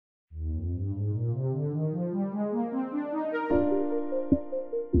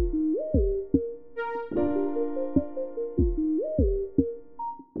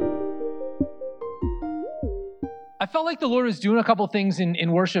like the Lord was doing a couple things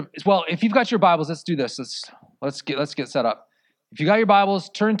in worship. Well, if you've got your Bibles, let's do this. Let's get set up. If you got your Bibles,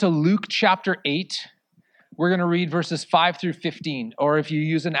 turn to Luke chapter 8. We're going to read verses 5 through 15. Or if you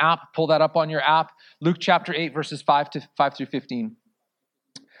use an app, pull that up on your app. Luke chapter 8, verses 5 through 15.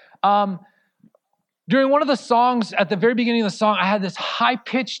 During one of the songs, at the very beginning of the song, I had this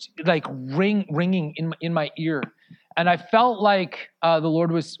high-pitched ringing in my ear. And I felt like the Lord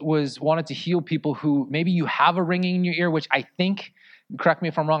was wanted to heal people who maybe you have a ringing in your ear, which I think, correct me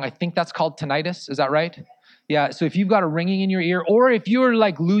if I'm wrong, I think that's called tinnitus. Is that right? Yeah, so if you've got a ringing in your ear, or if you're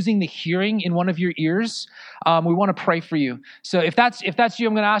like losing the hearing in one of your ears, we want to pray for you. So if that's you,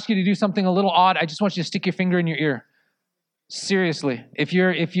 I'm going to ask you to do something a little odd. I just want you to stick your finger in your ear. Seriously, if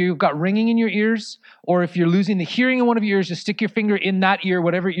you've got ringing in your ears, or if you're losing the hearing in one of your ears, just stick your finger in that ear,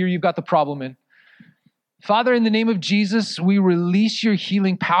 whatever ear you've got the problem in. Father, in the name of Jesus, we release your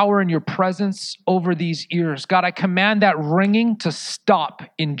healing power and your presence over these ears. God, I command that ringing to stop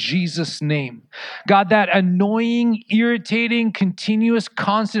in Jesus' name. God, that annoying, irritating, continuous,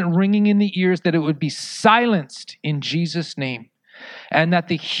 constant ringing in the ears, that it would be silenced in Jesus' name. And that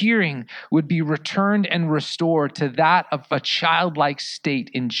the hearing would be returned and restored to that of a childlike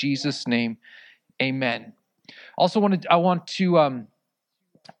state in Jesus' name. Amen.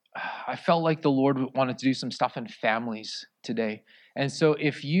 I felt like the Lord wanted to do some stuff in families today. And so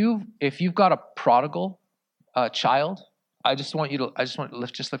if you've got a prodigal child, I just want you to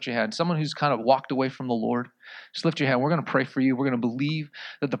lift your hand. Someone who's kind of walked away from the Lord, just lift your hand. We're going to pray for you. We're going to believe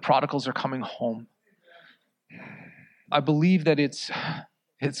that the prodigals are coming home. I believe that it's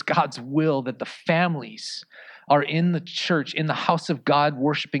God's will that the families are in the church, in the house of God,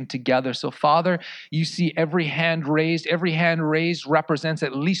 worshiping together. So, Father, you see every hand raised. Every hand raised represents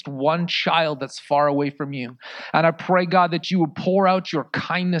at least one child that's far away from you. And I pray, God, that you would pour out your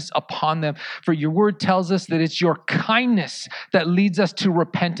kindness upon them. For your word tells us that it's your kindness that leads us to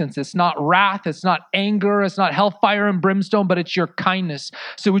repentance. It's not wrath, it's not anger, it's not hellfire and brimstone, but it's your kindness.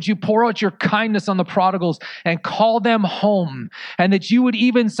 So would you pour out your kindness on the prodigals and call them home, and that you would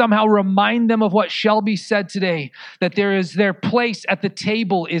even somehow remind them of what Shelby said today, that their place at the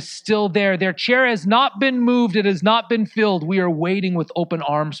table is still there. Their chair has not been moved. It has not been filled. We are waiting with open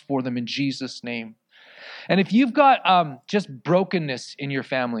arms for them in Jesus' name. And if you've got just brokenness in your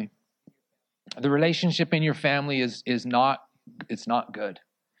family, the relationship in your family is not good.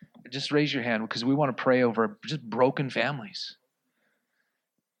 Just raise your hand, because we want to pray over just broken families.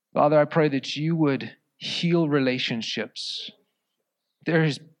 Father, I pray that you would heal relationships. There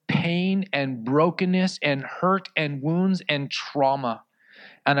is pain and brokenness and hurt and wounds and trauma.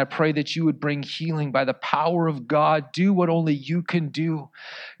 And I pray that you would bring healing by the power of God. Do what only you can do.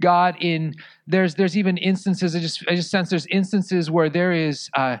 God, there's even instances, I just sense there's instances where there is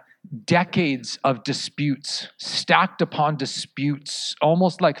decades of disputes, stacked upon disputes,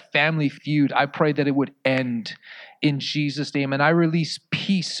 almost like Family Feud. I pray that it would end in Jesus' name. And I release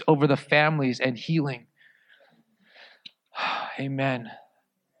peace over the families and healing. Amen.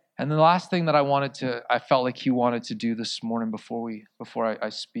 And the last thing that I felt like he wanted to do this morning before I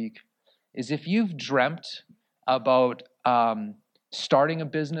speak, is if you've dreamt about starting a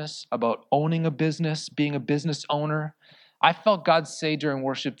business, about owning a business, being a business owner, I felt God say during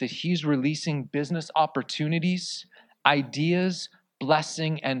worship that he's releasing business opportunities, ideas,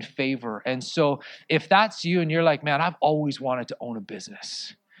 blessing, and favor. And so if that's you and you're like, man, I've always wanted to own a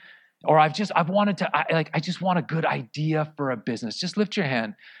business, or I just want a good idea for a business, just lift your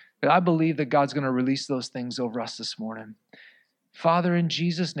hand. But I believe that God's going to release those things over us this morning. Father, in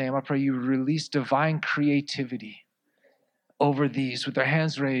Jesus' name, I pray you release divine creativity over these with their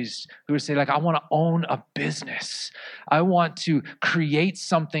hands raised, who would say, I want to own a business. I want to create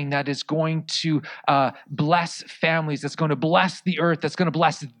something that is going to bless families, that's going to bless the earth, that's going to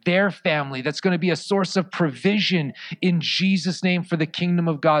bless their family, that's going to be a source of provision in Jesus' name for the kingdom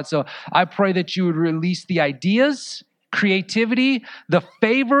of God. So I pray that you would release the ideas, creativity, the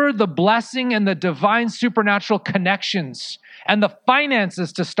favor, the blessing, and the divine supernatural connections and the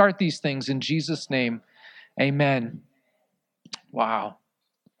finances to start these things in Jesus' name. Amen. Wow.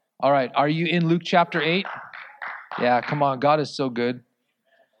 All right. Are you in Luke chapter 8? Yeah, come on. God is so good.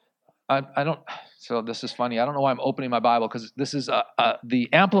 So this is funny. I don't know why I'm opening my Bible, because this is the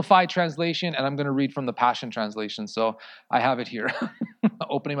Amplified translation, and I'm going to read from the Passion translation. So I have it here.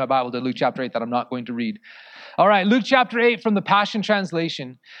 Opening my Bible to Luke chapter 8 that I'm not going to read. All right, Luke chapter 8 from the Passion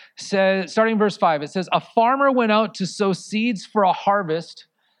translation says, starting verse 5, it says, "A farmer went out to sow seeds for a harvest.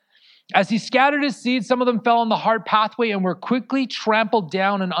 As he scattered his seeds, some of them fell on the hard pathway and were quickly trampled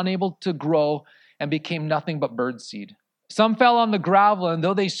down and unable to grow and became nothing but birdseed. Some fell on the gravel, and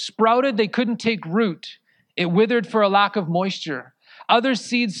though they sprouted, they couldn't take root. It withered for a lack of moisture. Other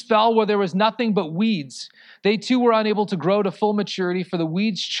seeds fell where there was nothing but weeds. They too were unable to grow to full maturity, for the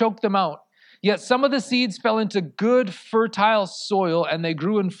weeds choked them out. Yet some of the seeds fell into good, fertile soil, and they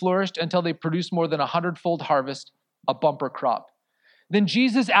grew and flourished until they produced more than 100-fold harvest, a bumper crop. Then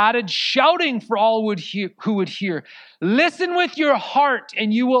Jesus added, shouting for all who would hear, listen with your heart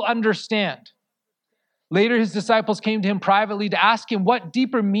and you will understand. Later, his disciples came to him privately to ask him what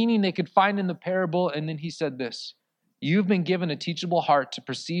deeper meaning they could find in the parable. And then he said this, you've been given a teachable heart to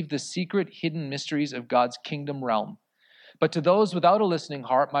perceive the secret hidden mysteries of God's kingdom realm. But to those without a listening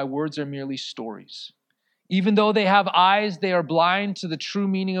heart, my words are merely stories. Even though they have eyes, they are blind to the true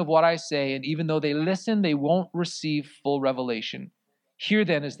meaning of what I say. And even though they listen, they won't receive full revelation. Here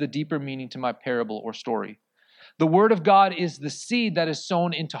then is the deeper meaning to my parable or story. The word of God is the seed that is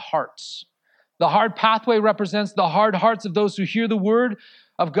sown into hearts. The hard pathway represents the hard hearts of those who hear the word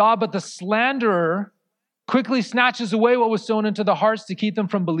of God, but the slanderer quickly snatches away what was sown into the hearts to keep them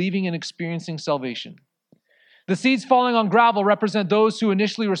from believing and experiencing salvation. The seeds falling on gravel represent those who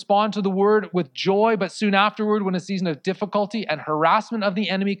initially respond to the word with joy, but soon afterward, when a season of difficulty and harassment of the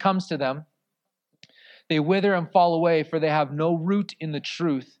enemy comes to them, they wither and fall away, for they have no root in the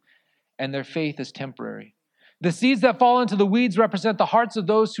truth, and their faith is temporary. The seeds that fall into the weeds represent the hearts of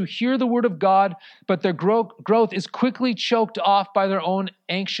those who hear the word of God, but their growth is quickly choked off by their own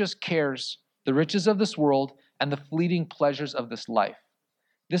anxious cares, the riches of this world, and the fleeting pleasures of this life.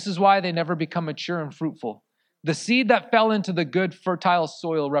 This is why they never become mature and fruitful. The seed that fell into the good, fertile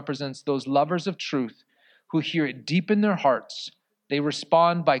soil represents those lovers of truth who hear it deep in their hearts. They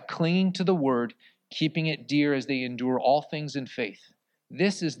respond by clinging to the word, keeping it dear as they endure all things in faith.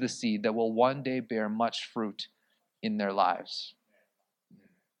 This is the seed that will one day bear much fruit in their lives.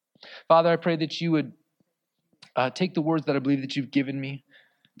 Father, I pray that you would take the words that I believe that you've given me,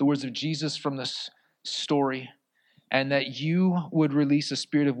 the words of Jesus from this story, and that you would release a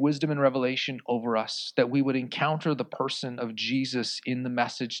spirit of wisdom and revelation over us, that we would encounter the person of Jesus in the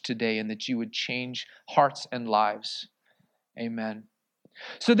message today, and that you would change hearts and lives. Amen.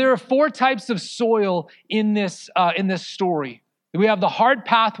 So there are 4 types of soil in this story. We have the hard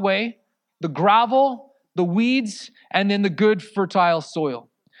pathway, the gravel, the weeds, and then the good fertile soil.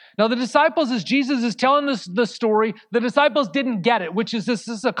 Now the disciples, as Jesus is telling the story, the disciples didn't get it, which is this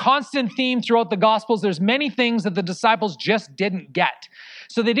is a constant theme throughout the Gospels. There's many things that the disciples just didn't get.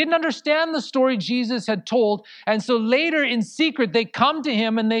 So they didn't understand the story Jesus had told. And so later in secret, they come to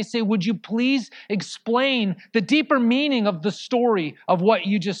him and they say, would you please explain the deeper meaning of the story of what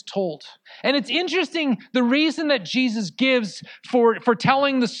you just told? And it's interesting, the reason that Jesus gives for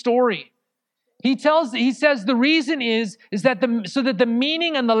telling the story. He says the reason is that so that the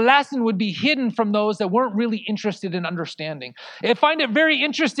meaning and the lesson would be hidden from those that weren't really interested in understanding. I find it very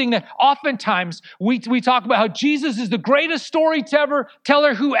interesting that oftentimes we talk about how Jesus is the greatest storyteller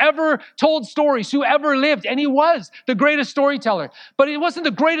who ever told stories, who ever lived, and he was the greatest storyteller. But it wasn't the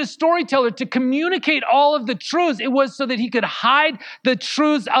greatest storyteller to communicate all of the truths. It was so that he could hide the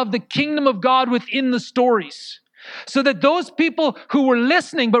truths of the kingdom of God within the stories. So that those people who were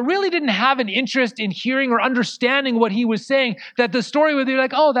listening but really didn't have an interest in hearing or understanding what he was saying, that the story would be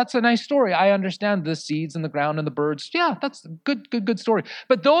like, oh, that's a nice story. I understand the seeds and the ground and the birds. Yeah, that's a good story.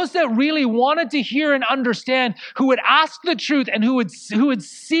 But those that really wanted to hear and understand, who would ask the truth and who would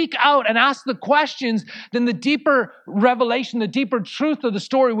seek out and ask the questions, then the deeper revelation, the deeper truth of the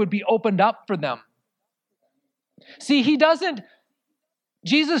story would be opened up for them. See,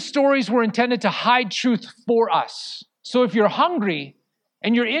 Jesus' stories were intended to hide truth for us. So if you're hungry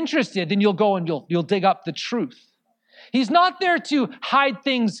and you're interested, then you'll go and you'll dig up the truth. He's not there to hide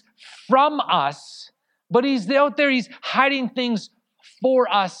things from us, but he's out there, he's hiding things for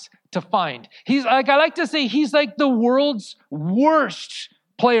us to find. He's like, I like to say, he's like the world's worst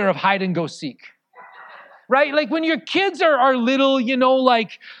player of hide and go seek. Right? Like when your kids are little,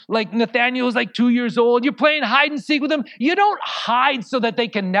 like Nathaniel's like 2 years old, you're playing hide and seek with them. You don't hide so that they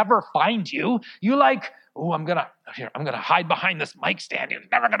can never find you. You like, oh, I'm gonna hide behind this mic stand. You're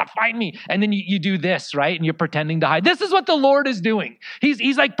never gonna find me. And then you do this, right? And you're pretending to hide. This is what the Lord is doing.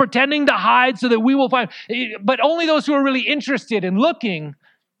 He's like pretending to hide so that we will find. But only those who are really interested in looking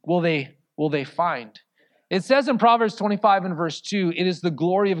will they find. It says in Proverbs 25 and verse 2, it is the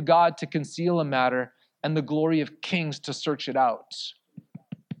glory of God to conceal a matter, and the glory of kings to search it out.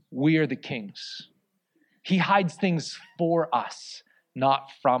 We are the kings. He hides things for us,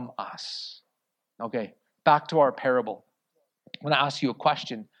 not from us. Okay, back to our parable. I'm going to ask you a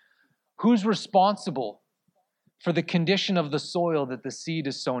question. Who's responsible for the condition of the soil that the seed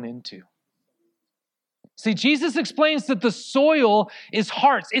is sown into? See, Jesus explains that the soil is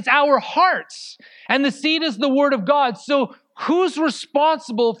hearts. It's our hearts. And the seed is the word of God. So who's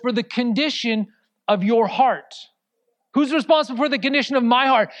responsible for the condition of your heart? Who's responsible for the condition of my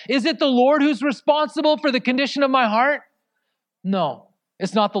heart? Is it the Lord who's responsible for the condition of my heart? No,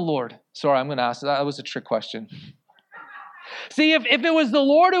 it's not the Lord. Sorry, I'm going to ask. That was a trick question. See, if it was the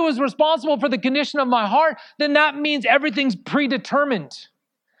Lord who was responsible for the condition of my heart, then that means everything's predetermined.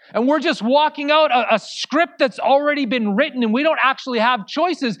 And we're just walking out a script that's already been written, and we don't actually have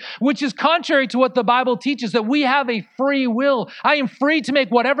choices, which is contrary to what the Bible teaches, that we have a free will. I am free to make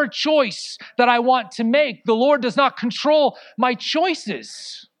whatever choice that I want to make. The Lord does not control my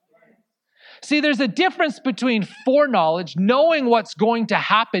choices. See, there's a difference between foreknowledge, knowing what's going to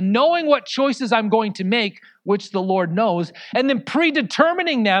happen, knowing what choices I'm going to make, which the Lord knows, and then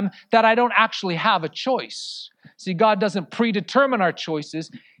predetermining them that I don't actually have a choice. See, God doesn't predetermine our choices.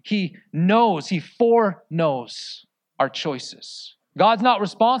 He knows, He foreknows our choices. God's not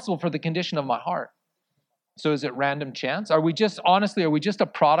responsible for the condition of my heart. So is it random chance? Are we just a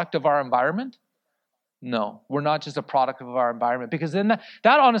product of our environment? No, we're not just a product of our environment, because then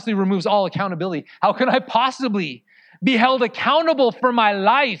that honestly removes all accountability. How can I possibly be held accountable for my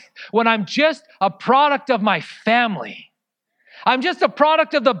life when I'm just a product of my family? I'm just a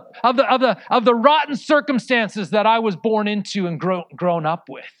product of the rotten circumstances that I was born into and grown up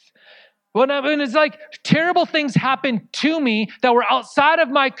with. When it's like terrible things happen to me that were outside of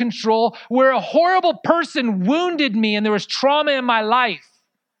my control, where a horrible person wounded me and there was trauma in my life,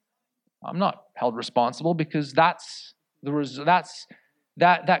 I'm not held responsible, because that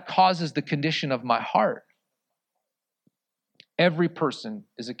causes the condition of my heart. Every person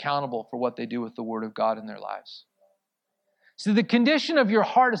is accountable for what they do with the Word of God in their lives. So the condition of your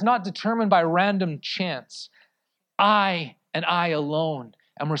heart is not determined by random chance. I and I alone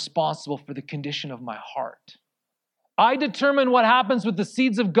am responsible for the condition of my heart. I determine what happens with the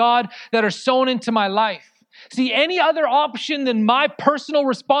seeds of God that are sown into my life. See, any other option than my personal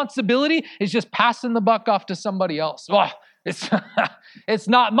responsibility is just passing the buck off to somebody else. Oh, it's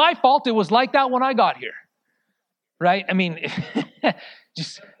not my fault. It was like that when I got here, right? I mean,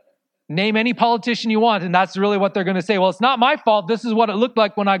 just name any politician you want, and that's really what they're going to say. Well, it's not my fault. This is what it looked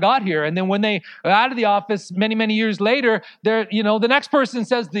like when I got here. And then when they are out of the office many, many years later, the next person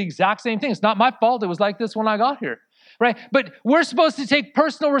says the exact same thing. It's not my fault. It was like this when I got here, right? But we're supposed to take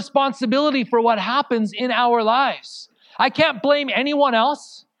personal responsibility for what happens in our lives. I can't blame anyone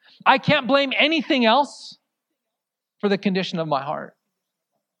else. I can't blame anything else for the condition of my heart.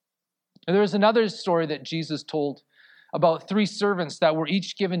 And there was another story that Jesus told about 3 servants that were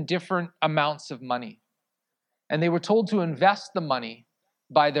each given different amounts of money. And they were told to invest the money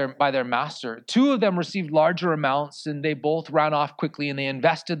by their master. 2 of them received larger amounts, and they both ran off quickly, and they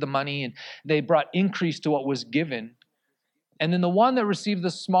invested the money, and they brought increase to what was given. And then the one that received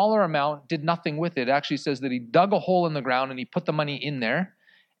the smaller amount did nothing with it. It actually says that he dug a hole in the ground and he put the money in there,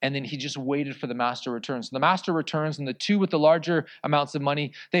 and then he just waited for the master to return. So the master returns, and the 2 with the larger amounts of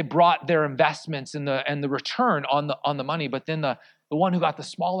money, they brought their investments and the return on the money. But then the one who got the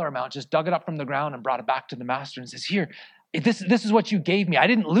smaller amount just dug it up from the ground and brought it back to the master and says, "Here, this is what you gave me. I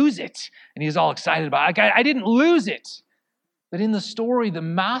didn't lose it." And he's all excited about it. I didn't lose it. But in the story, the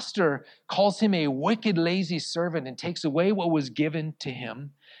master calls him a wicked, lazy servant and takes away what was given to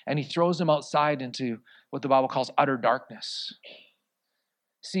him, and he throws him outside into what the Bible calls utter darkness.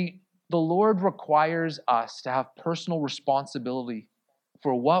 See, the Lord requires us to have personal responsibility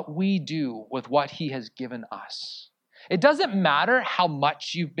for what we do with what He has given us. It doesn't matter how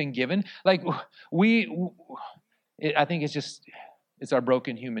much you've been given. Like I think it's our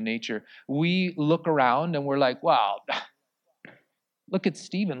broken human nature. We look around and we're like, wow, look at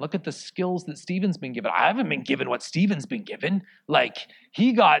Stephen. Look at the skills that Stephen's been given. I haven't been given what Stephen's been given. Like,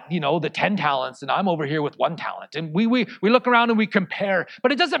 he got, the 10 talents, and I'm over here with 1 talent. And we look around and we compare.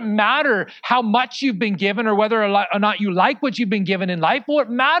 But it doesn't matter how much you've been given or whether or not you like what you've been given in life. What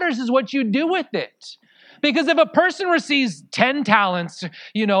matters is what you do with it. Because if a person receives 10 talents,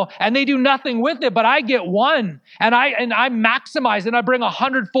 and they do nothing with it, but I get 1, and I maximize and I bring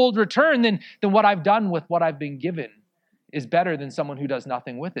 100-fold return, then what I've done with what I've been given is better than someone who does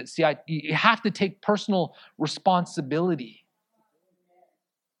nothing with it. See, you have to take personal responsibility.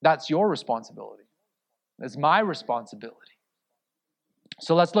 That's your responsibility. That's my responsibility.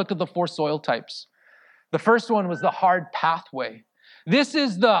 So let's look at the 4 soil types. The first one was the hard pathway. This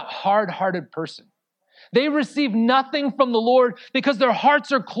is the hard-hearted person. They receive nothing from the Lord because their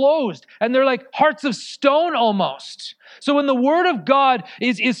hearts are closed and they're like hearts of stone almost. So when the word of God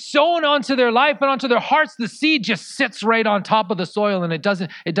is sown onto their life and onto their hearts, the seed just sits right on top of the soil and it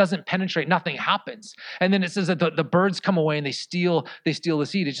doesn't penetrate. Nothing happens. And then it says that the birds come away and they steal the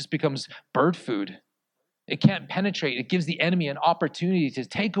seed. It just becomes bird food. It can't penetrate. It gives the enemy an opportunity to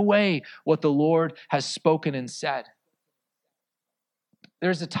take away what the Lord has spoken and said.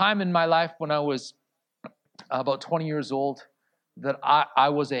 There's a time in my life when I was about 20 years old that I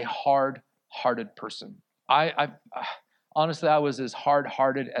was a hard-hearted person. Honestly, I was as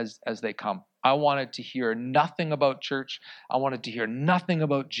hard-hearted as they come. I wanted to hear nothing about church. I wanted to hear nothing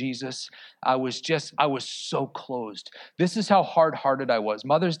about Jesus. I was so closed. This is how hard-hearted I was.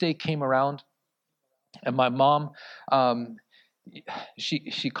 Mother's Day came around, and my mom,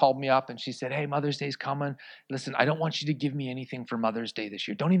 she called me up and she said, "Hey, Mother's Day's coming. Listen, I don't want you to give me anything for Mother's Day this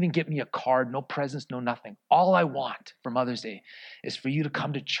year. Don't even get me a card, no presents, no nothing. All I want for Mother's Day is for you to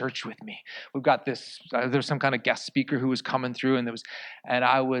come to church with me. We've got this, there's some kind of guest speaker who was coming through and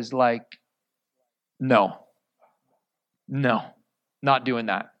I was like, no, not doing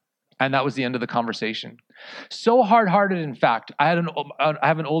that." And that was the end of the conversation. So hard-hearted, in fact. I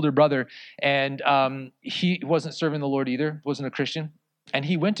have an older brother, and he wasn't serving the Lord either, wasn't a Christian, and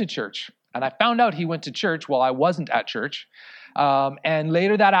he went to church. And I found out he went to church while I wasn't at church. And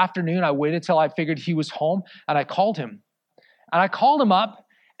later that afternoon, I waited till I figured he was home, and I called him. And I called him up,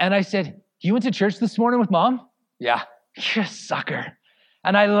 and I said, "You went to church this morning with Mom?" "Yeah." "You're a sucker."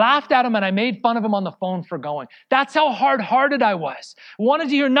 And I laughed at him and I made fun of him on the phone for going. That's how hard-hearted I was. Wanted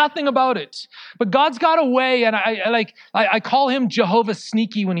to hear nothing about it. But God's got a way, and I call him Jehovah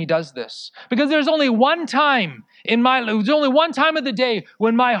Sneaky when he does this. Because there's only one time there's only one time of the day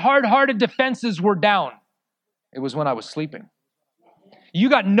when my hard-hearted defenses were down. It was when I was sleeping. You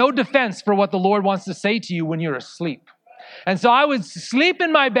got no defense for what the Lord wants to say to you when you're asleep. And so I would sleep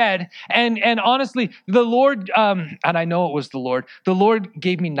in my bed, and honestly, the Lord, and I know it was the Lord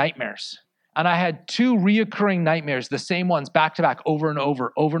gave me nightmares. And I had 2 reoccurring nightmares, the same ones back to back, over and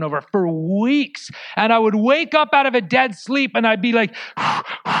over for weeks. And I would wake up out of a dead sleep, and I'd be like,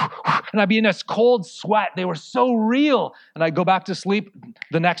 and I'd be in this cold sweat. They were so real. And I'd go back to sleep,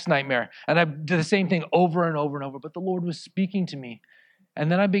 the next nightmare. And I did the same thing over and over and over. But the Lord was speaking to me.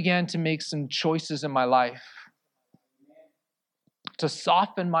 And then I began to make some choices in my life to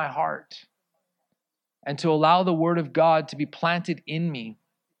soften my heart and to allow the word of God to be planted in me.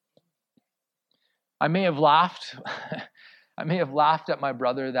 I may have laughed. I may have laughed at my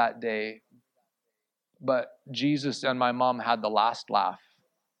brother that day, but Jesus and my mom had the last laugh,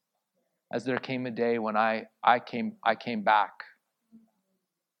 as there came a day when I came back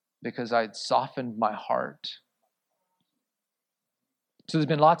because I'd softened my heart. So there's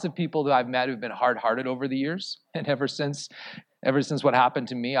been lots of people that I've met who've been hard-hearted over the years, and ever since what happened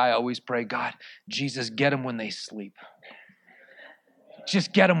to me, I always pray, "God, Jesus, get them when they sleep.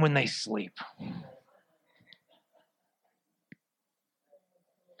 Just get them when they sleep."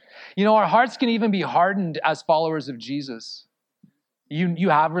 You know, our hearts can even be hardened as followers of Jesus. You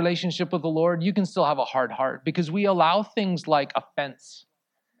have a relationship with the Lord, you can still have a hard heart because we allow things like offense,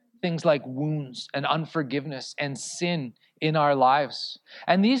 things like wounds and unforgiveness and sin in our lives.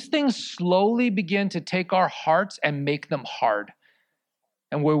 And these things slowly begin to take our hearts and make them hard.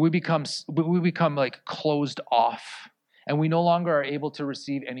 And where we become like closed off. And we no longer are able to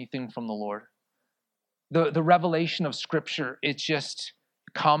receive anything from the Lord. The revelation of Scripture, it just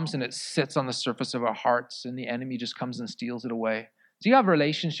comes and it sits on the surface of our hearts, and the enemy just comes and steals it away. So you have a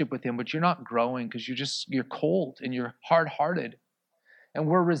relationship with him, but you're not growing because you're cold and you're hard-hearted. And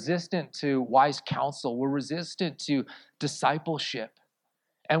we're resistant to wise counsel. We're resistant to discipleship.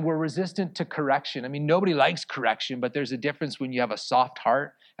 And we're resistant to correction. I mean, nobody likes correction, but there's a difference when you have a soft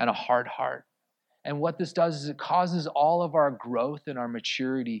heart and a hard heart. And what this does is it causes all of our growth and our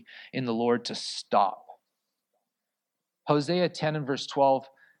maturity in the Lord to stop. Hosea 10 and verse 12,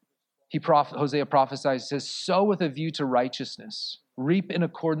 Hosea prophesies, says, "Sow with a view to righteousness, reap in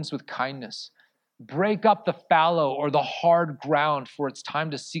accordance with kindness. Break up the fallow or the hard ground, for it's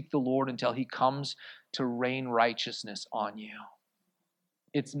time to seek the Lord until he comes to rain righteousness on you."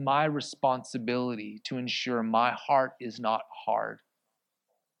 It's my responsibility to ensure my heart is not hard.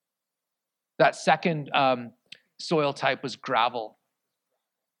 That second soil type was gravel.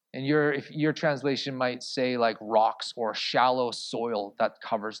 And your translation might say like rocks or shallow soil that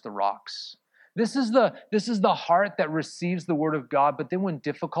covers the rocks. This is the heart that receives the word of God, but then when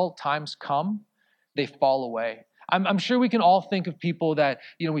difficult times come, they fall away. I'm sure we can all think of people that,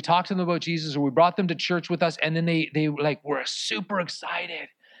 we talked to them about Jesus or we brought them to church with us, and then they were super excited.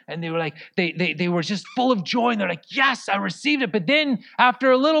 And they were like, they were just full of joy. And they're like, yes, I received it. But then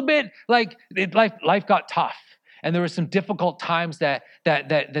after a little bit, like life got tough. And there were some difficult times that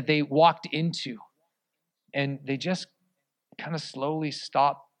they walked into. And they just kind of slowly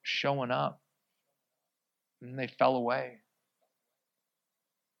stopped showing up. And they fell away.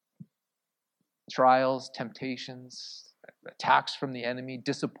 Trials, temptations, attacks from the enemy,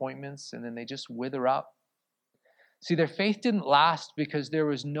 disappointments, and then they just wither up. See, their faith didn't last because there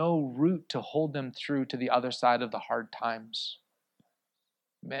was no root to hold them through to the other side of the hard times.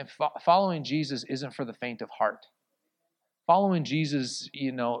 Man, following Jesus isn't for the faint of heart. Following Jesus,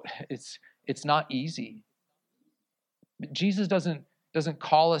 it's not easy. But Jesus doesn't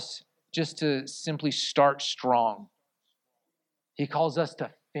call us just to simply start strong. He calls us to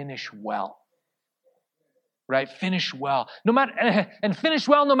finish well. Right? Finish well. Finish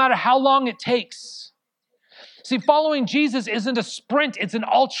well no matter how long it takes. See, following Jesus isn't a sprint, it's an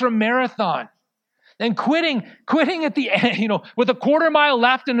ultra marathon. And quitting at the end, with a quarter mile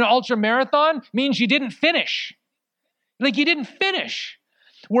left in an ultra marathon means you didn't finish. Like you didn't finish.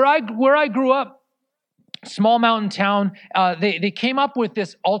 Where I grew up, small mountain town, they came up with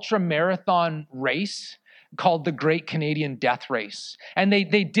this ultra marathon race called the Great Canadian Death Race. And they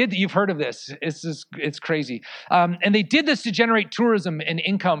did, you've heard of this, it's crazy. And they did this to generate tourism and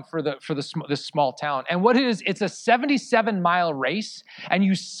income for this small town. And what it is, it's a 77-mile race, and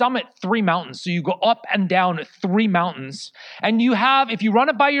you summit 3 mountains. So you go up and down 3 mountains. And if you run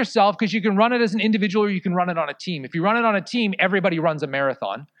it by yourself, because you can run it as an individual or you can run it on a team. If you run it on a team, everybody runs a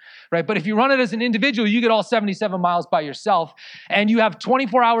marathon, right? But if you run it as an individual, you get all 77 miles by yourself, and you have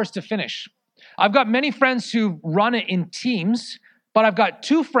 24 hours to finish. I've got many friends who run it in teams, but I've got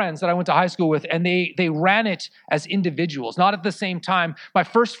 2 friends that I went to high school with, and they ran it as individuals, not at the same time. My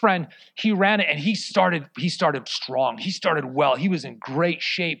first friend, he ran it, and he started strong. He started well. He was in great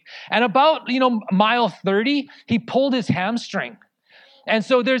shape. And about, mile 30, he pulled his hamstring. And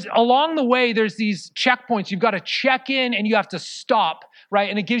so along the way, there's these checkpoints. You've got to check in and you have to stop, right?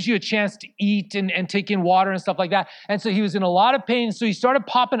 And it gives you a chance to eat and take in water and stuff like that. And so he was in a lot of pain. So he started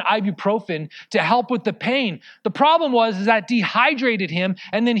popping ibuprofen to help with the pain. The problem is that dehydrated him.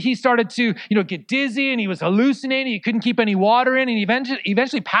 And then he started to, get dizzy, and he was hallucinating. He couldn't keep any water in, and he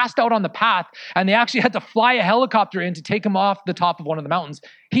eventually passed out on the path. And they actually had to fly a helicopter in to take him off the top of one of the mountains.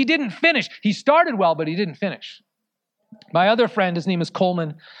 He didn't finish. He started well, but he didn't finish. My other friend, his name is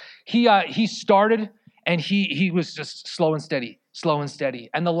Coleman. He started, and he was just slow and steady.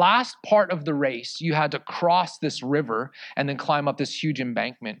 And the last part of the race, you had to cross this river and then climb up this huge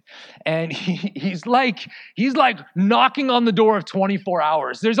embankment. And he's like knocking on the door of 24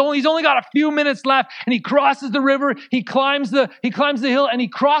 hours. He's only got a few minutes left, and he crosses the river. He climbs the hill, and he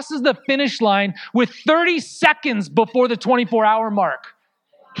crosses the finish line with 30 seconds before the 24-hour mark.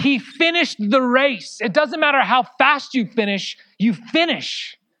 He finished the race. It doesn't matter how fast you finish, you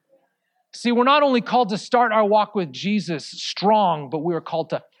finish. See, we're not only called to start our walk with Jesus strong, but we are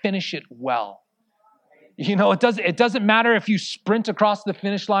called to finish it well. It doesn't matter if you sprint across the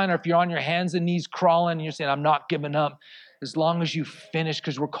finish line or if you're on your hands and knees crawling and you're saying, I'm not giving up, as long as you finish,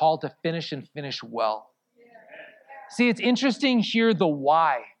 because we're called to finish and finish well. See, it's interesting here the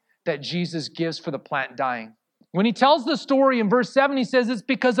why that Jesus gives for the plant dying. When he tells the story in verse 7, he says it's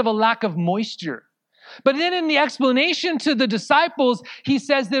because of a lack of moisture. But then in the explanation to the disciples, he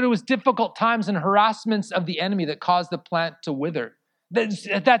says that it was difficult times and harassments of the enemy that caused the plant to wither.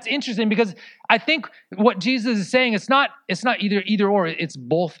 That's interesting, because I think what Jesus is saying, it's not either or, it's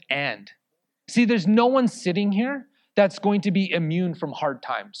both and. See, there's no one sitting here that's going to be immune from hard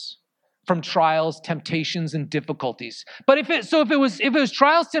times, from trials, temptations, and difficulties. But if it was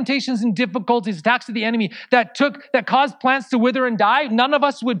trials, temptations, and difficulties, attacks of the enemy that caused plants to wither and die, none of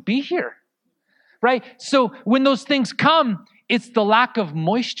us would be here, right? So when those things come, it's the lack of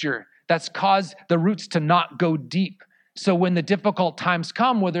moisture that's caused the roots to not go deep. So when the difficult times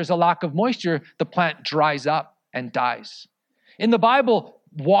come where there's a lack of moisture, the plant dries up and dies. In the Bible,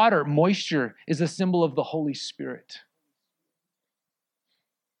 water, moisture, is a symbol of the Holy Spirit.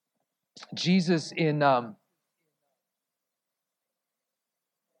 Jesus in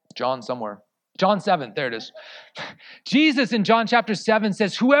John 7, there it is. Jesus in John chapter 7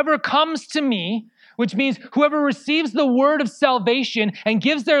 says, whoever comes to me, which means whoever receives the word of salvation and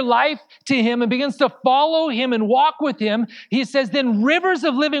gives their life to him and begins to follow him and walk with him, he says, then rivers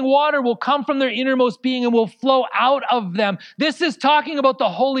of living water will come from their innermost being and will flow out of them. This is talking about the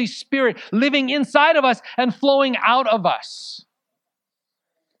Holy Spirit living inside of us and flowing out of us.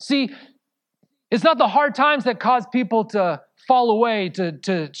 See, it's not the hard times that cause people to fall away,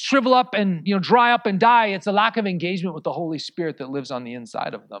 to shrivel up and dry up and die. It's a lack of engagement with the Holy Spirit that lives on the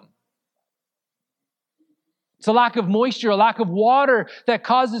inside of them. It's a lack of moisture, a lack of water that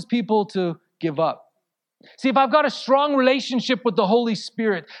causes people to give up. See, if I've got a strong relationship with the Holy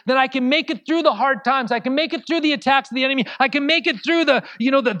Spirit, then I can make it through the hard times. I can make it through the attacks of the enemy. I can make it through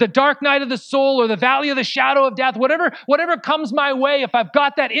the dark night of the soul or the valley of the shadow of death. Whatever comes my way, if I've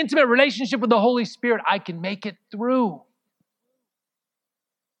got that intimate relationship with the Holy Spirit, I can make it through.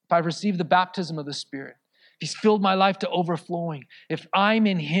 If I've received the baptism of the Spirit, if He's filled my life to overflowing, if I'm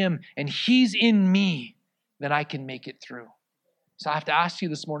in Him and He's in me, then I can make it through. So I have to ask you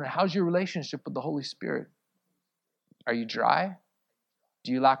this morning, how's your relationship with the Holy Spirit? Are you dry?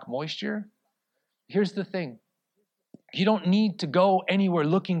 Do you lack moisture? Here's the thing. You don't need to go anywhere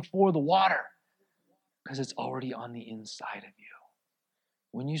looking for the water because it's already on the inside of you.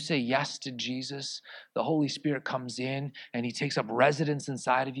 When you say yes to Jesus, the Holy Spirit comes in and He takes up residence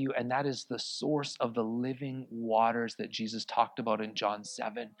inside of you, and that is the source of the living waters that Jesus talked about in John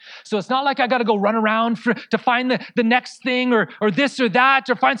 7. So it's not like I got to go run around to find the next thing or this or that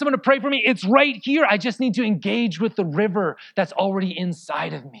or find someone to pray for me. It's right here. I just need to engage with the river that's already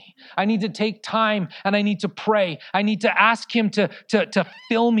inside of me. I need to take time and I need to pray. I need to ask Him to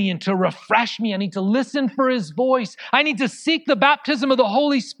fill me and to refresh me. I need to listen for His voice. I need to seek the baptism of the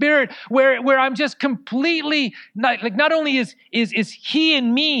Holy Spirit where I'm just completely, not only is He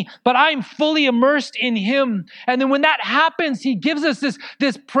in me, but I'm fully immersed in Him. And then when that happens, He gives us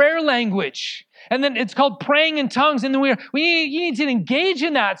this prayer language. And then it's called praying in tongues. And then you need to engage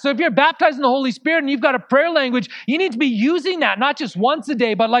in that. So if you're baptized in the Holy Spirit and you've got a prayer language, you need to be using that, not just once a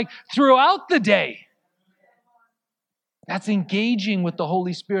day, but like throughout the day. That's engaging with the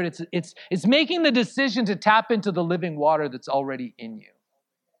Holy Spirit. It's making the decision to tap into the living water that's already in you.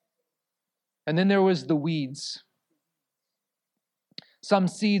 And then there was the weeds. Some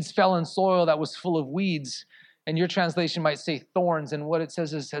seeds fell in soil that was full of weeds, and your translation might say thorns, and what it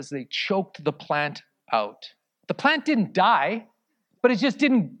says they choked the plant out. The plant didn't die, but it just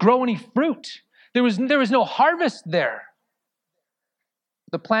didn't grow any fruit. There was no harvest there.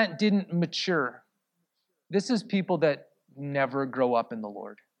 The plant didn't mature. This is people that never grow up in the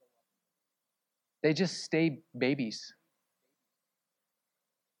Lord. They just stay babies.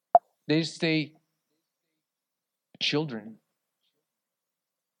 They just stay children.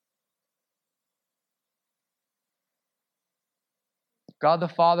 God the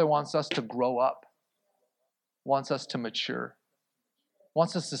Father wants us to grow up, wants us to mature,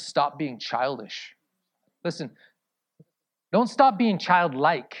 wants us to stop being childish. Listen, don't stop being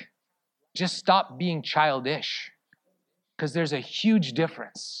childlike. Just stop being childish, because there's a huge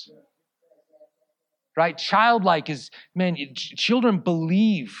difference. Right? Childlike is, children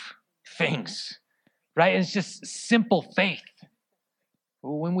believe things, right? It's just simple faith.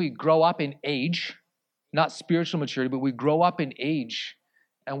 When we grow up in age, not spiritual maturity, but we grow up in age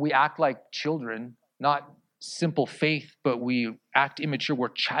and we act like children, not simple faith, but we act immature, we're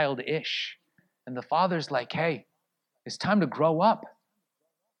childish. And the Father's like, hey, it's time to grow up.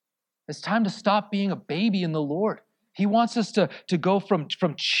 It's time to stop being a baby in the Lord. He wants us to go from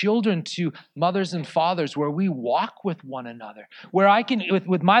children to mothers and fathers, where we walk with one another, where I can,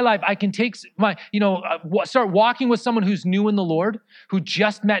 with my life, I can take start walking with someone who's new in the Lord, who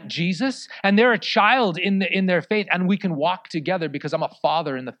just met Jesus, and they're a child in their faith, and we can walk together because I'm a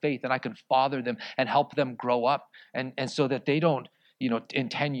father in the faith, and I can father them and help them grow up, and so that they don't, in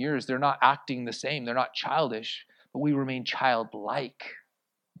 10 years, they're not acting the same, they're not childish, but we remain childlike.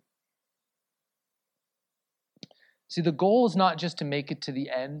 See, the goal is not just to make it to the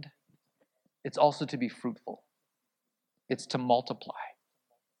end. It's also to be fruitful. It's to multiply.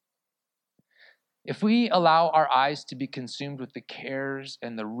 If we allow our eyes to be consumed with the cares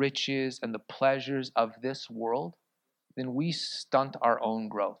and the riches and the pleasures of this world, then we stunt our own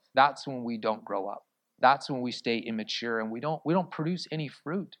growth. That's when we don't grow up. That's when we stay immature and we don't produce any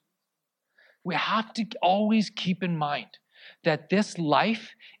fruit. We have to always keep in mind that this life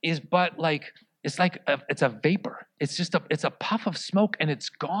is but it's a vapor. It's a puff of smoke and it's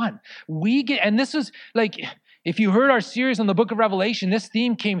gone. And this is if you heard our series on the book of Revelation, this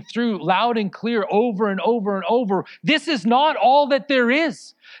theme came through loud and clear over and over and over. This is not all that there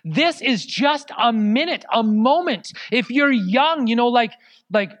is. This is just a minute, a moment. If you're young,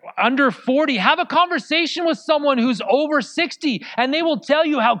 like under 40, have a conversation with someone who's over 60 and they will tell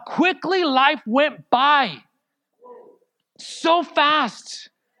you how quickly life went by. So fast.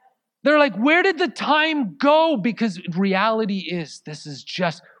 They're like, where did the time go? Because reality is, this is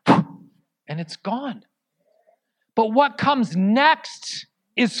just, and it's gone. But what comes next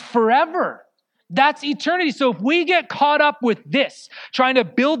is forever. That's eternity. So if we get caught up with this, trying to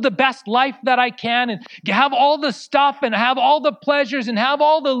build the best life that I can and have all the stuff and have all the pleasures and have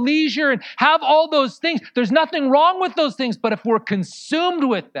all the leisure and have all those things, there's nothing wrong with those things. But if we're consumed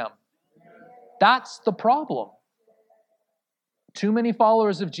with them, that's the problem. Too many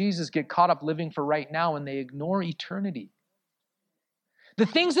followers of Jesus get caught up living for right now and they ignore eternity. The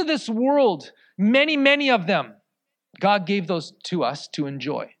things of this world, many of them, God gave those to us to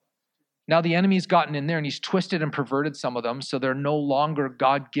enjoy. Now the enemy's gotten in there and he's twisted and perverted some of them, so they're no longer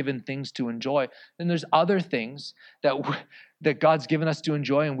God-given things to enjoy. Then there's other things that God's given us to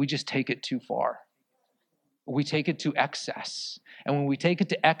enjoy, and we just take it too far. We take it to excess. And when we take it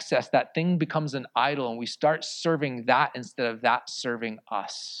to excess, that thing becomes an idol, and we start serving that instead of that serving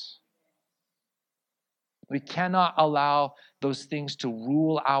us. We cannot allow those things to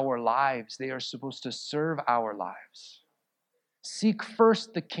rule our lives. They are supposed to serve our lives. Seek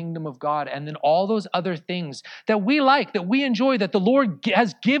first the kingdom of God, and then all those other things that we like, that we enjoy, that the Lord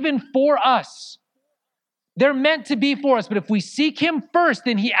has given for us. They're meant to be for us, but if we seek Him first,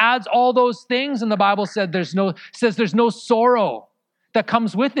 then He adds all those things, and the Bible says there's no sorrow that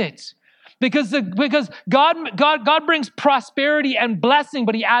comes with it. Because God brings prosperity and blessing,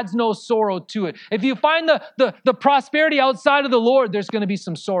 but He adds no sorrow to it. If you find the prosperity outside of the Lord, there's going to be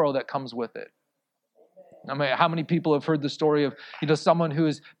some sorrow that comes with it. I mean, how many people have heard the story of, someone who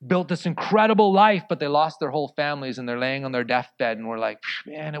has built this incredible life, but they lost their whole families and they're laying on their deathbed and we're like,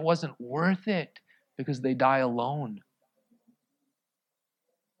 man, it wasn't worth it because they die alone.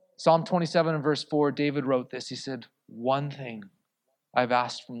 Psalm 27 and verse 4, David wrote this. He said, one thing I've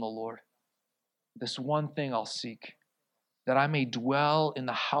asked from the Lord. This one thing I'll seek, that I may dwell in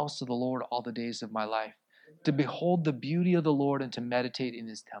the house of the Lord all the days of my life, to behold the beauty of the Lord and to meditate in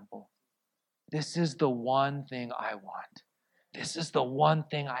His temple. This is the one thing I want. This is the one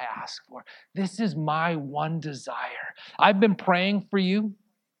thing I ask for. This is my one desire. I've been praying for you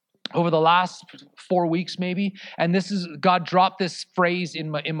over the last 4 weeks maybe, and God dropped this phrase in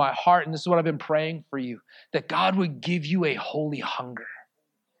my heart, and this is what I've been praying for you, that God would give you a holy hunger.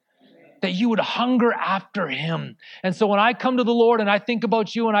 That you would hunger after Him. And so when I come to the Lord and I think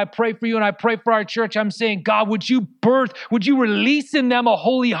about you and I pray for you and I pray for our church, I'm saying, God, would you release in them a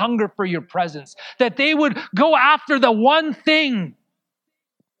holy hunger for your presence? That they would go after the one thing.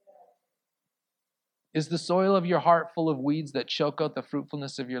 Is the soil of your heart full of weeds that choke out the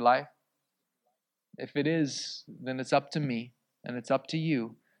fruitfulness of your life? If it is, then it's up to me and it's up to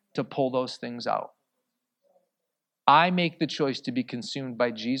you to pull those things out. I make the choice to be consumed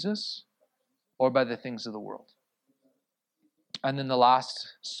by Jesus or by the things of the world. And then the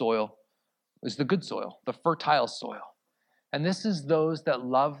last soil is the good soil, the fertile soil. And this is those that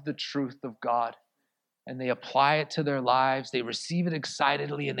love the truth of God and they apply it to their lives. They receive it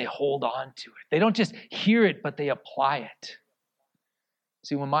excitedly and they hold on to it. They don't just hear it, but they apply it.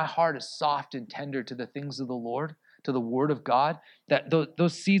 See, when my heart is soft and tender to the things of the Lord, to the Word of God, that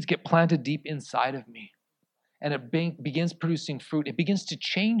those seeds get planted deep inside of me. And it begins producing fruit. It begins to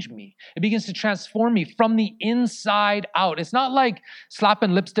change me. It begins to transform me from the inside out. It's not like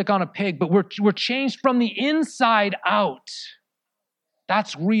slapping lipstick on a pig, but we're changed from the inside out.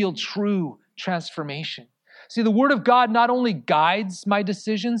 That's real, true transformation. See, the Word of God not only guides my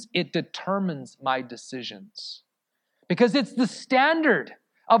decisions, it determines my decisions. Because it's the standard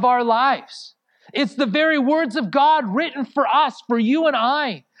of our lives. It's the very words of God written for us, for you and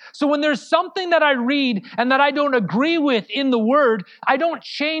I. So when there's something that I read and that I don't agree with in the Word, I don't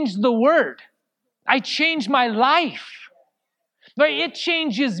change the Word. I change my life. Right? It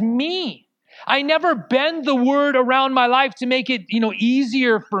changes me. I never bend the Word around my life to make it,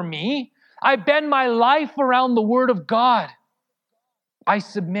 easier for me. I bend my life around the Word of God. I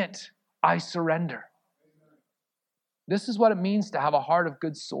submit. I surrender. This is what it means to have a heart of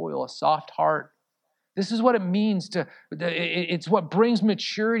good soil, a soft heart. This is what it means it's what brings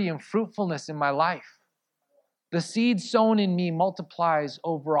maturity and fruitfulness in my life. The seed sown in me multiplies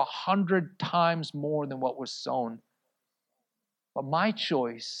over 100 times more than what was sown. But my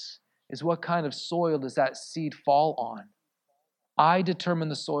choice is what kind of soil does that seed fall on? I determine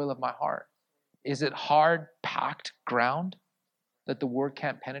the soil of my heart. Is it hard, packed ground that the word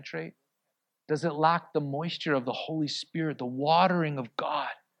can't penetrate? Does it lack the moisture of the Holy Spirit, the watering of God?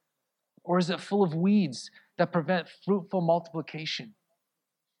 Or is it full of weeds that prevent fruitful multiplication?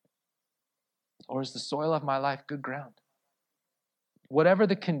 Or is the soil of my life good ground? Whatever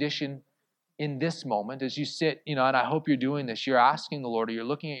the condition in this moment, as you sit, and I hope you're doing this, you're asking the Lord, or you're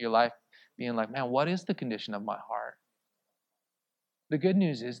looking at your life being like, man, what is the condition of my heart? The good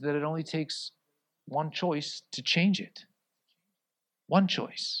news is that it only takes one choice to change it. One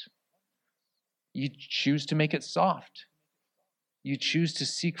choice. You choose to make it soft. You choose to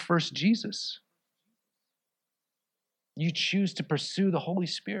seek first Jesus. You choose to pursue the Holy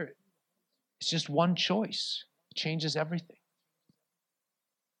Spirit. It's just one choice. It changes everything.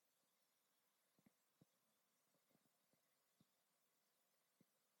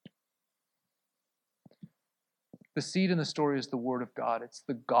 The seed in the story is the Word of God. It's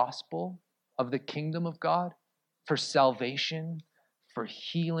the gospel of the kingdom of God for salvation, for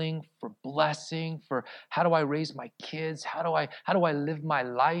healing, for blessing, for how do I raise my kids? How do I live my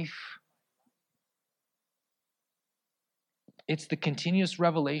life? It's the continuous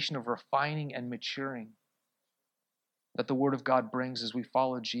revelation of refining and maturing that the Word of God brings as we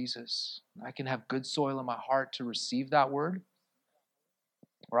follow Jesus. I can have good soil in my heart to receive that Word,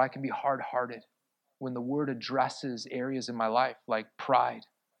 or I can be hard-hearted when the Word addresses areas in my life like pride,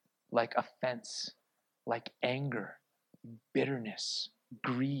 like offense, like anger, bitterness,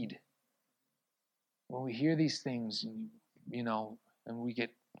 greed. When we hear these things, and we get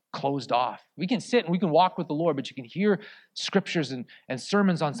closed off. We can sit and we can walk with the Lord, but you can hear scriptures and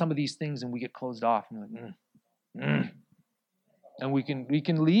sermons on some of these things and we get closed off. And we're like, And we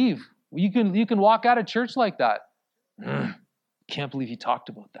can leave. You can walk out of church like that. Can't believe he talked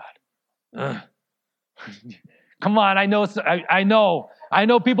about that. Come on, I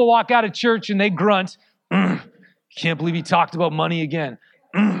know people walk out of church and they grunt. Can't believe he talked about money again.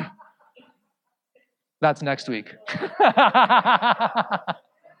 That's next week.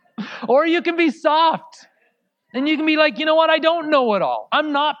 Or you can be soft. And you can be like, you know what? I don't know it all.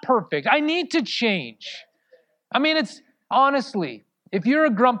 I'm not perfect. I need to change. I mean, it's honestly, if you're a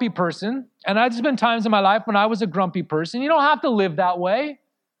grumpy person, and there's been times in my life when I was a grumpy person, you don't have to live that way.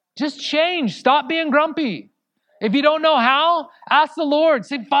 Just change. Stop being grumpy. If you don't know how, ask the Lord.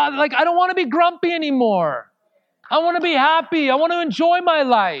 Say, Father, I don't want to be grumpy anymore. I want to be happy. I want to enjoy my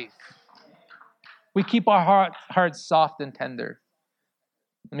life. We keep our hearts soft and tender.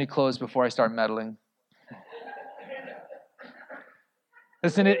 Let me close before I start meddling.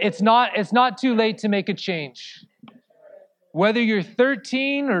 Listen, it's not too late to make a change. Whether you're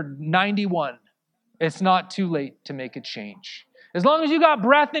 13 or 91, it's not too late to make a change. As long as you got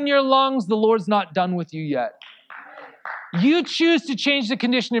breath in your lungs, the Lord's not done with you yet. You choose to change the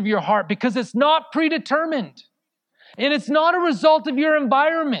condition of your heart because it's not predetermined. And it's not a result of your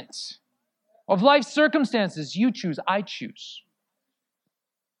environment, of life circumstances. You choose, I choose.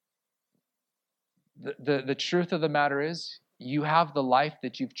 The truth of the matter is, you have the life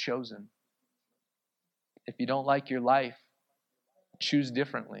that you've chosen. If you don't like your life, choose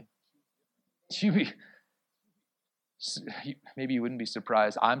differently. Maybe you wouldn't be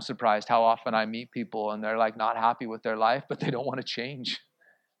surprised. I'm surprised how often I meet people and they're not happy with their life, but they don't want to change.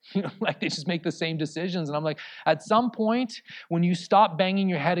 They just make the same decisions. And I'm like, at some point, when you stop banging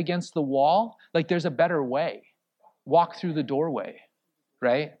your head against the wall, there's a better way. Walk through the doorway,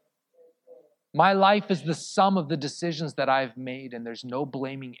 right? My life is the sum of the decisions that I've made, and there's no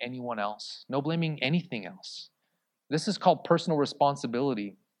blaming anyone else, no blaming anything else. This is called personal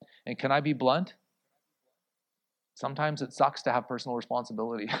responsibility. And can I be blunt? Sometimes it sucks to have personal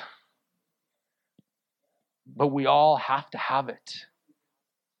responsibility. But we all have to have it.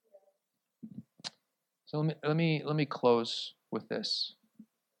 So let me close with this.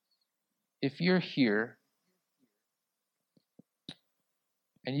 If you're here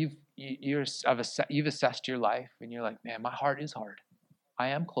and you've assessed your life and you're like, man, my heart is hard. I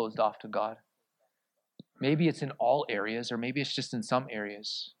am closed off to God. Maybe it's in all areas, or maybe it's just in some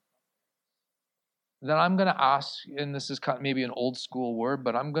areas. Then I'm going to ask, and this is maybe an old school word,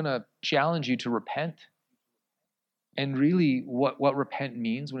 but I'm going to challenge you to repent. And really, what repent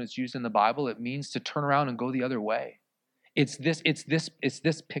means when it's used in the Bible, it means to turn around and go the other way. It's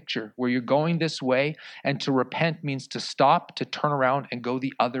this picture where you're going this way, and to repent means to stop, to turn around and go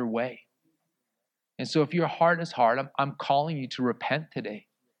the other way. And so if your heart is hard, I'm calling you to repent today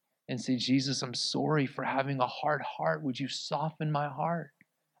and say, Jesus, I'm sorry for having a hard heart. Would you soften my heart?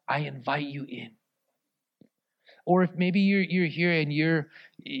 I invite you in. Or if maybe you're here and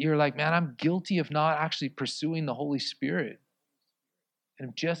you're like, man, I'm guilty of not actually pursuing the Holy Spirit.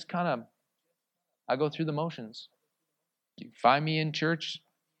 And just I go through the motions. You find me in church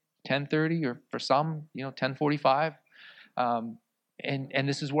 10:30, or for some, 10:45. And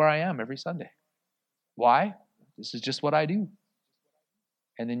this is where I am every Sunday. Why? This is just what I do.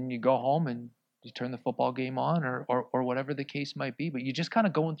 And then you go home and you turn the football game on, or whatever the case might be. But you're just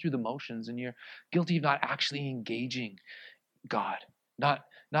going through the motions, and you're guilty of not actually engaging God, not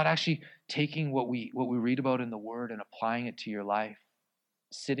actually taking what we read about in the Word and applying it to your life,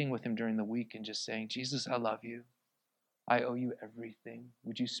 sitting with Him during the week and just saying, Jesus, I love you. I owe you everything.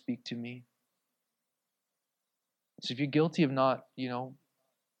 Would you speak to me? So if you're guilty of not,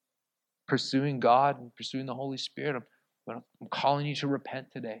 pursuing God and pursuing the Holy Spirit, I'm calling you to repent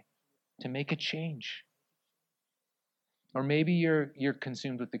today, to make a change. Or maybe you're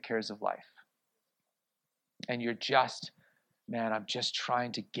consumed with the cares of life. And you're just, man, I'm just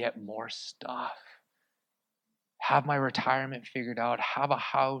trying to get more stuff. Have my retirement figured out, have a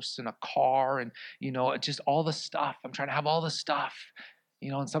house and a car and, just all the stuff. I'm trying to have all the stuff.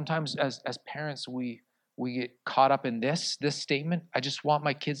 And sometimes as parents, we get caught up in this statement. I just want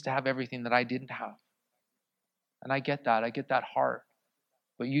my kids to have everything that I didn't have. And I get that heart.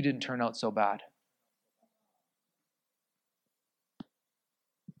 But you didn't turn out so bad.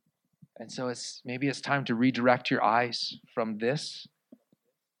 And so maybe it's time to redirect your eyes from this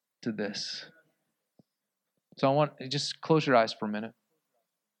to this. So I want just close your eyes for a minute.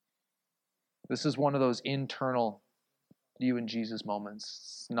 This is one of those internal you and Jesus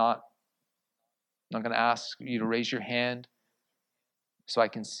moments. I'm not going to ask you to raise your hand so I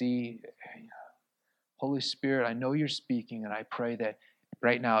can see. Holy Spirit, I know you're speaking, and I pray that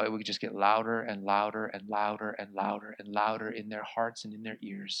right now it would just get louder and louder and louder and louder and louder in their hearts and in their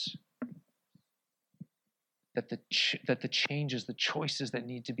ears. That the changes, the choices that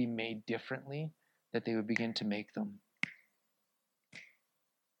need to be made differently, that they would begin to make them.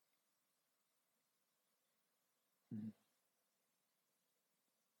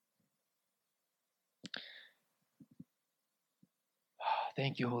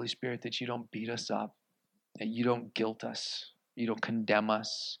 Thank you, Holy Spirit, that you don't beat us up, that you don't guilt us, you don't condemn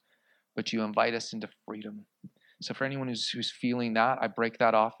us, but you invite us into freedom. So for anyone who's feeling that, I break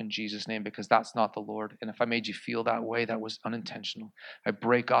that off in Jesus' name, because that's not the Lord. And if I made you feel that way, that was unintentional. I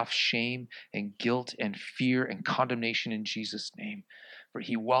break off shame and guilt and fear and condemnation in Jesus' name, for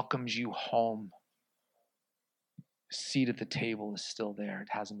he welcomes you home. The seat at the table is still there. It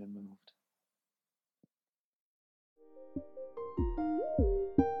hasn't been moved.